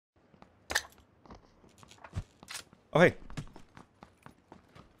Oh, hey.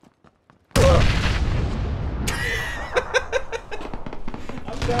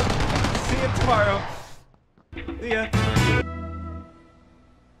 I'm done. See you tomorrow. See ya.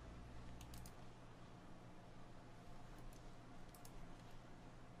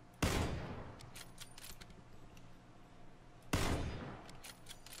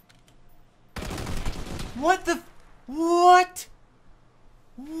 What the? What?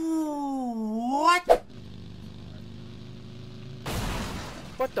 What?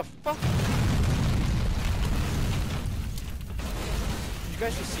 What the fuck? You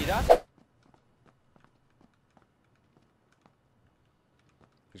guys just see that?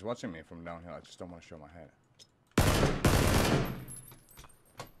 He's watching me from downhill. I just don't want to show my head.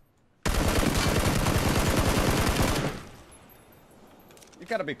 You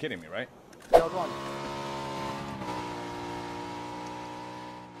gotta be kidding me, right? Killed one.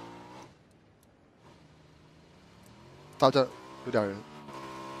到这有点人。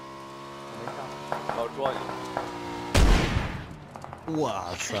老庄。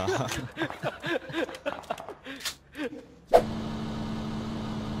我操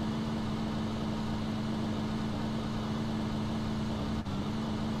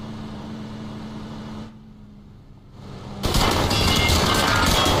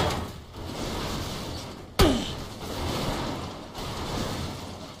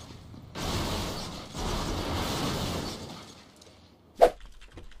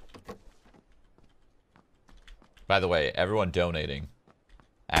！By the way, everyone donating,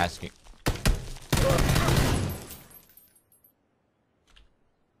 asking.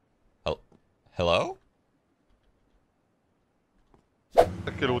 Hello?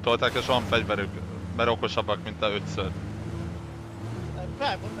 Kilútolták, és van fegyverük, mert okosabbak, mint te 5-ször.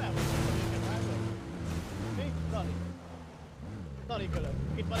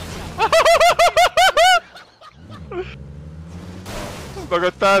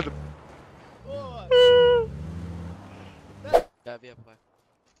 Mögötted! Ja, vi är på väg.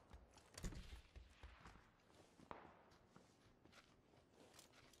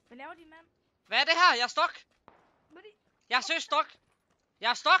 Hvad laver de, mand? Hvad er det her? Jeg er stok. Jeg er søgt stok. Jeg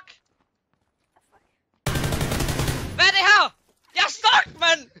er stok. Hvad er det her? Jeg er stok,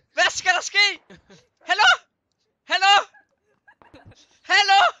 mand! Hvad skal der ske? Hallo? Hallo?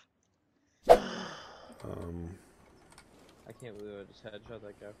 Hallo? I can't believe I just headshot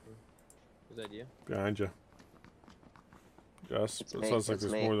that guy from. Was that you? Behind you. Yes, it sounds like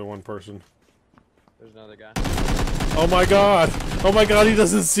there's more than one person. There's another guy. Oh my god! Oh my god, he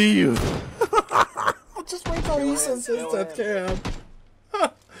doesn't see you! Just wait till he says his death cam.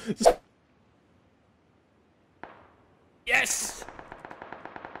 Yes!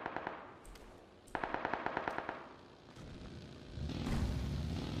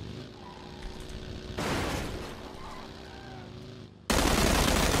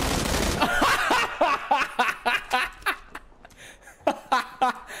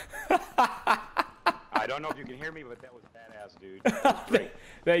 I don't know if you can hear me, but that was badass, dude. That was great.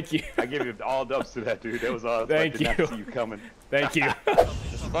 Thank you. I give you all dubs to that, dude. That was awesome. Thank I did you. not see you coming. Thank you.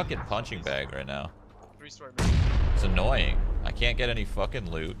 Just fucking punching bag right now. It's annoying. I can't get any fucking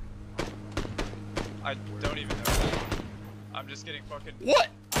loot. I don't even know. I'm just getting fucking... What?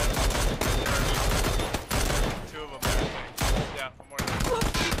 2 of them. Yeah, one more.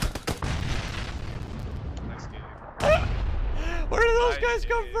 Nice game. Where did those guys Nice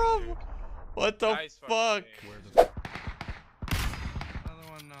come game, from? dude. What the Nice fuck? Another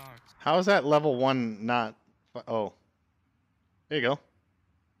one knocked. How is that level 1 not? Oh, there you go.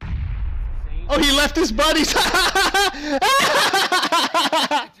 Oh, he left his buddies. I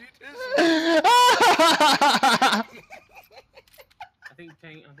think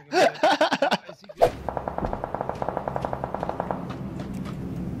I'm good. Is he good?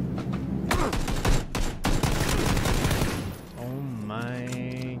 Oh my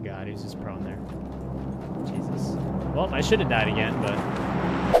god, he's just prone there. Jesus. Well, I should have died again, but...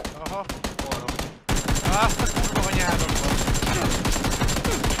 Aha, kurva anyádokban.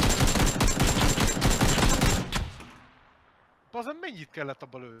 Bazen mennyit kellett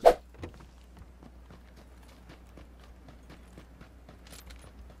abba lőni?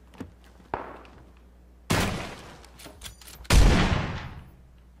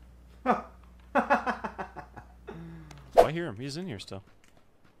 Oh, I hear him. He's in here still.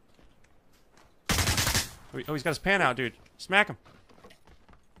 Oh, he's got his pan out, dude. Smack him.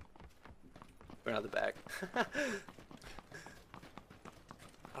 Run out the back. I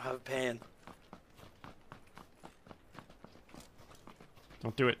don't have a pan.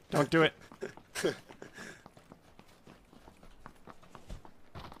 Don't do it. Don't do it.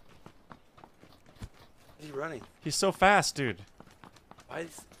 Why is he running? He's so fast, dude. Why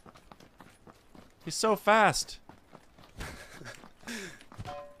is... He's so fast.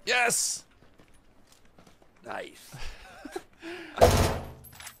 Yes! Nice.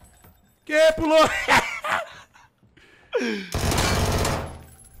 Que pulou!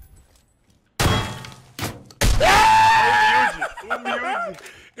 Humilde!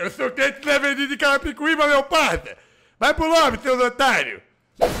 Eu sou quente na avenida de Carapicuíba, meu parça! Vai pro lobby, seus otários!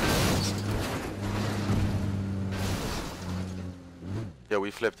 Yeah, we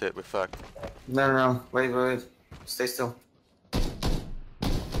flipped it. We're fucked. No. Wait. Stay still.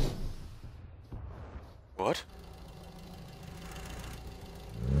 What?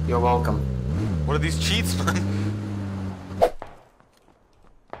 You're welcome. What are these cheats, man?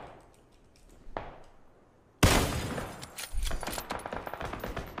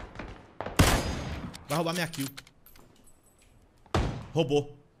 Vai roubar minha kill.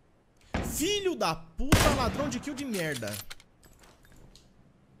 Roubou. Filho da puta, ladrão de kill de merda.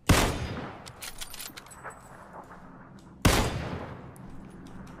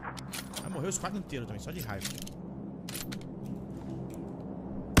 Vai morrer o squad inteiro também, só de raiva.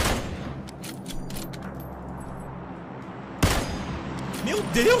 Meu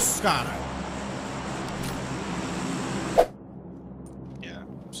Deus, cara! Yeah,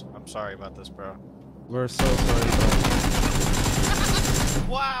 I'm sorry about this, bro. We're so sorry, bro.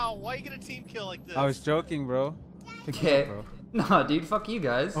 Wow, why you get a team kill like this? I was joking, bro. Okay. Bro. Nah, dude, fuck you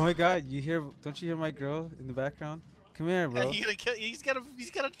guys. Oh my god, don't you hear my girl in the background? Come here, bro. Yeah, you gonna kill, he's got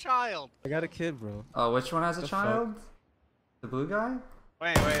a child. I got a kid, bro. Oh, which one has a The child? The blue guy?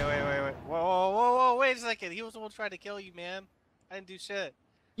 Wait. Whoa, wait a second. He was the one trying to kill you, man. I didn't do shit.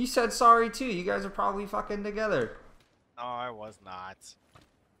 You said sorry too. You guys are probably fucking together. No, I was not.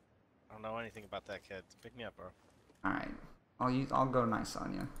 I don't know anything about that kid. Pick me up, bro. Alright. I'll go nice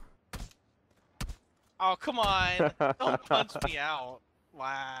on you. Oh, come on. Don't punch me out.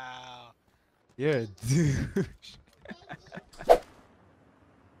 Wow. Yeah, dude.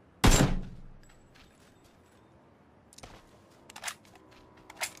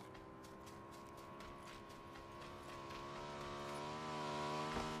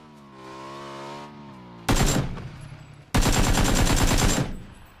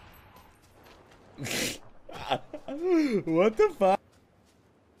 What the fuck?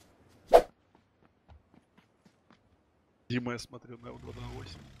 Дима, я смотрю на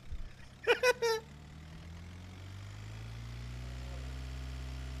 2/8.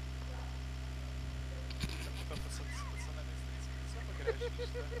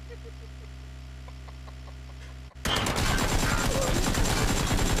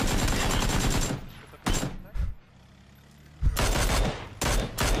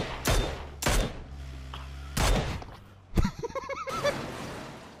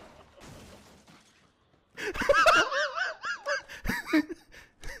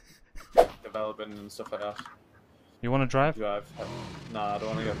 Developing and stuff like that. You wanna drive? Nah, I don't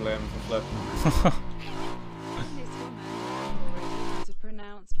want to get blamed for flip. To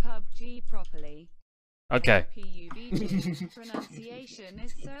pronounce PUBG properly. Okay. PUBG pronunciation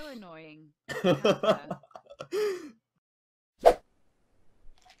is so annoying.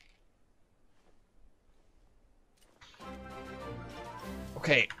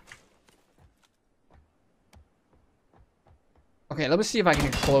 Okay. Okay, let me see if I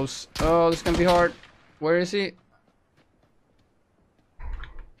can get close. Oh, this is gonna be hard. Where is he?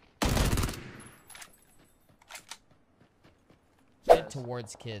 Head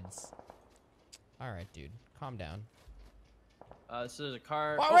towards kids. Alright, dude. Calm down. This is a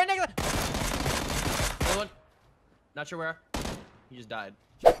car. Oh, right next to Another one. Not sure where. He just died.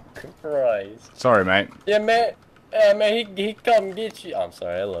 Christ. Sorry, mate. Yeah, man. Man, he come get you. I'm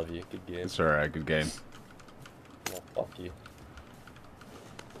sorry. I love you. Good game. It's alright. Good game. Oh, fuck you.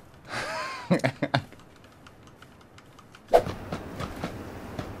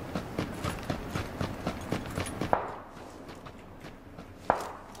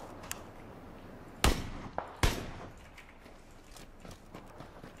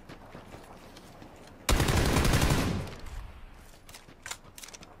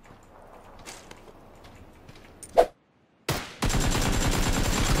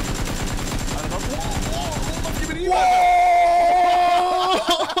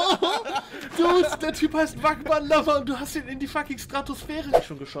 Dude, der Typ heißt Wackmann-Lover und du hast ihn in die fucking Stratosphäre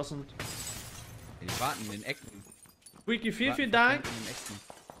schon geschossen. Die warten in den Ecken. Wiki, vielen Dank.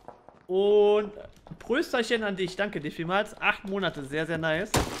 Und Prösterchen an dich. Danke dir vielmals. 8 Monate, sehr, sehr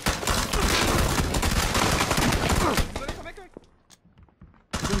nice.